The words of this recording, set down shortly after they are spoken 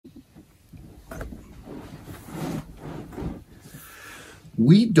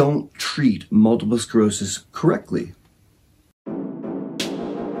We don't treat multiple sclerosis correctly.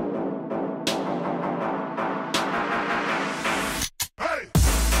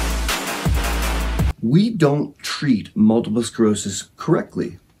 We don't treat multiple sclerosis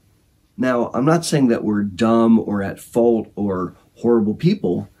correctly. Now, I'm not saying that we're dumb or at fault or horrible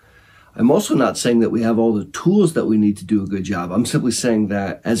people. I'm also not saying that we have all the tools that we need to do a good job. I'm simply saying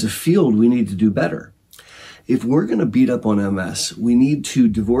that as a field, we need to do better. If we're going to beat up on MS, we need to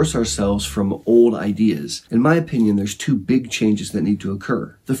divorce ourselves from old ideas. In my opinion, there's two big changes that need to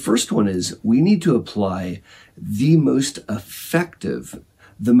occur. The first one is we need to apply the most effective,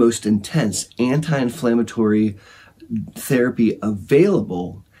 the most intense anti-inflammatory therapy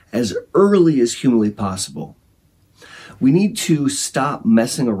available as early as humanly possible. We need to stop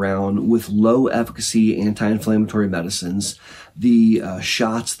messing around with low efficacy anti-inflammatory medicines. The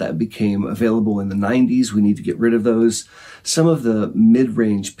shots that became available in the 90s, we need to get rid of those. Some of the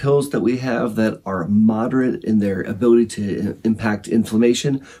mid-range pills that we have that are moderate in their ability to impact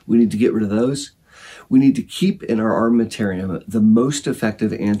inflammation, we need to get rid of those. We need to keep in our armamentarium the most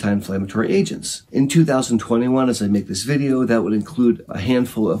effective anti-inflammatory agents. In 2021, as I make this video, that would include a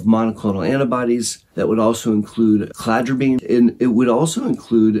handful of monoclonal antibodies. That would also include cladribine, and it would also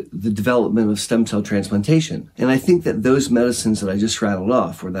include the development of stem cell transplantation. And I think that those medicines that I just rattled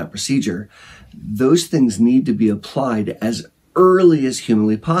off, or that procedure, those things need to be applied as early as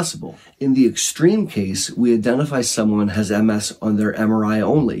humanly possible. In the extreme case, we identify someone has MS on their MRI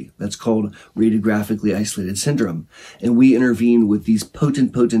only. That's called radiographically isolated syndrome. And we intervene with these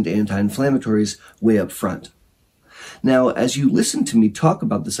potent anti-inflammatories way up front. Now, as you listen to me talk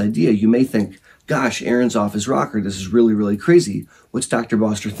about this idea, you may think, gosh, Aaron's off his rocker. This is really crazy. What's Dr.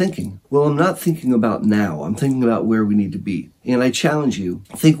 Boster thinking? Well, I'm not thinking about now. I'm thinking about where we need to be. And I challenge you,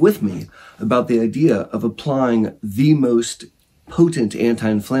 think with me about the idea of applying the most potent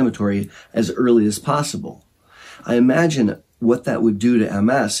anti-inflammatory as early as possible. I imagine what that would do to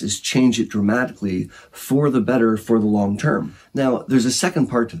MS is change it dramatically for the better for the long term. Now, there's a second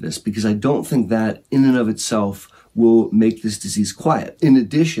part to this because I don't think that in and of itself will make this disease quiet. In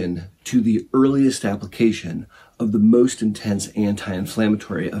addition to the earliest application of the most intense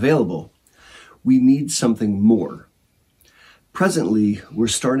anti-inflammatory available, we need something more. Presently, we're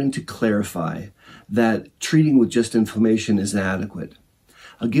starting to clarify that treating with just inflammation is inadequate.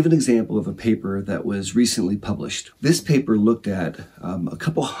 I'll give an example of a paper that was recently published. This paper looked at a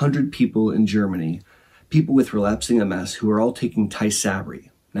couple hundred people in Germany, people with relapsing MS who are all taking Tysabri.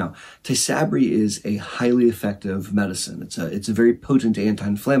 Now, Tysabri is a highly effective medicine. It's a very potent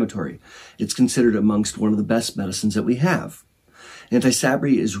anti-inflammatory. It's considered amongst one of the best medicines that we have. And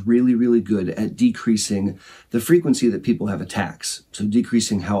Tysabri is really good at decreasing the frequency that people have attacks, so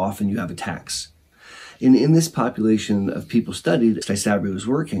decreasing how often you have attacks. And in this population of people studied, Tysabri was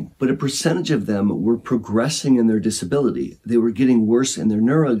working, but a percentage of them were progressing in their disability. They were getting worse in their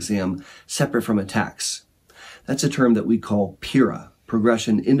neuroexam separate from attacks. That's a term that we call PIRA,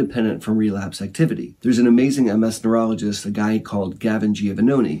 progression independent from relapse activity. There's an amazing MS neurologist, a guy called Gavin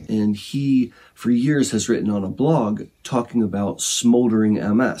Giovannoni, and he, for years, has written on a blog talking about smoldering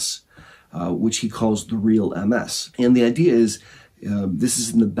MS, which he calls the real MS. And the idea is, this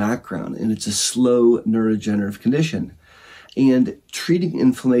is in the background, and it's a slow neurodegenerative condition. And treating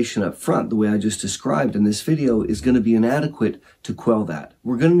inflammation up front, the way I just described in this video, is going to be inadequate to quell that.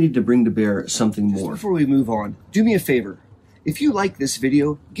 We're going to need to bring to bear something more. Before we move on, do me a favor. If you like this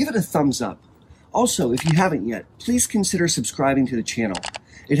video, give it a thumbs up. Also, if you haven't yet, please consider subscribing to the channel.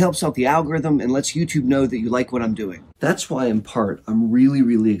 It helps out the algorithm and lets YouTube know that you like what I'm doing. That's why, in part, I'm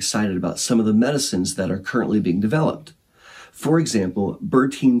really excited about some of the medicines that are currently being developed. For example,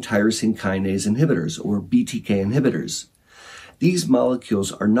 butyrate tyrosine kinase inhibitors, or BTK inhibitors. These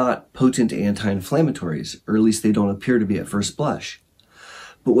molecules are not potent anti-inflammatories, or at least they don't appear to be at first blush.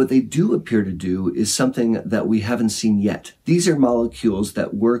 But what they do appear to do is something that we haven't seen yet. These are molecules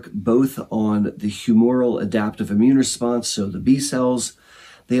that work both on the humoral adaptive immune response, so the B cells.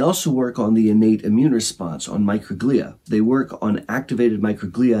 They also work on the innate immune response, on microglia. They work on activated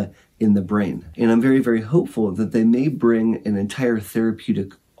microglia in the brain. And I'm very hopeful that they may bring an entire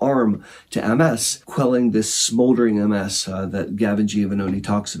therapeutic arm to MS, quelling this smoldering MS that Gavin Giovannoni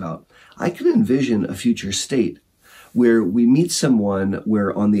talks about. I can envision a future state where we meet someone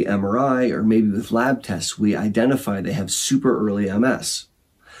where on the MRI or maybe with lab tests, we identify they have super early MS.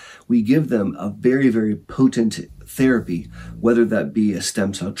 We give them a very potent therapy, whether that be a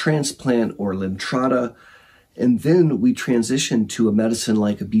stem cell transplant or Limtrada, and then we transition to a medicine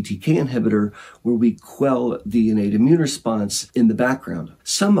like a BTK inhibitor where we quell the innate immune response in the background.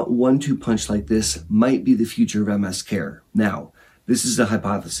 Some 1-2 punch like this might be the future of MS care. Now, This is a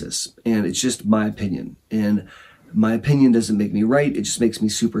hypothesis, and it's just my opinion. And my opinion doesn't make me right, it just makes me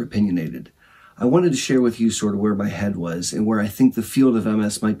super opinionated. I wanted to share with you sort of where my head was and where I think the field of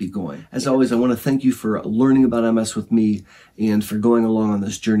MS might be going. As always, I want to thank you for learning about MS with me and for going along on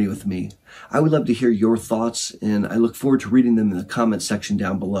this journey with me. I would love to hear your thoughts, and I look forward to reading them in the comment section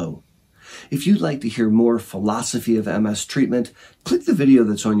down below. If you'd like to hear more philosophy of MS treatment, click the video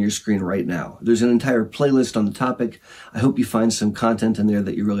that's on your screen right now. There's an entire playlist on the topic. I hope you find some content in there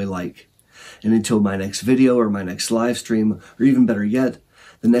that you really like. And until my next video or my next live stream, or even better yet,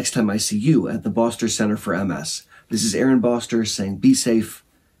 the next time I see you at the Boster Center for MS, this is Aaron Boster saying be safe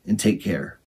and take care.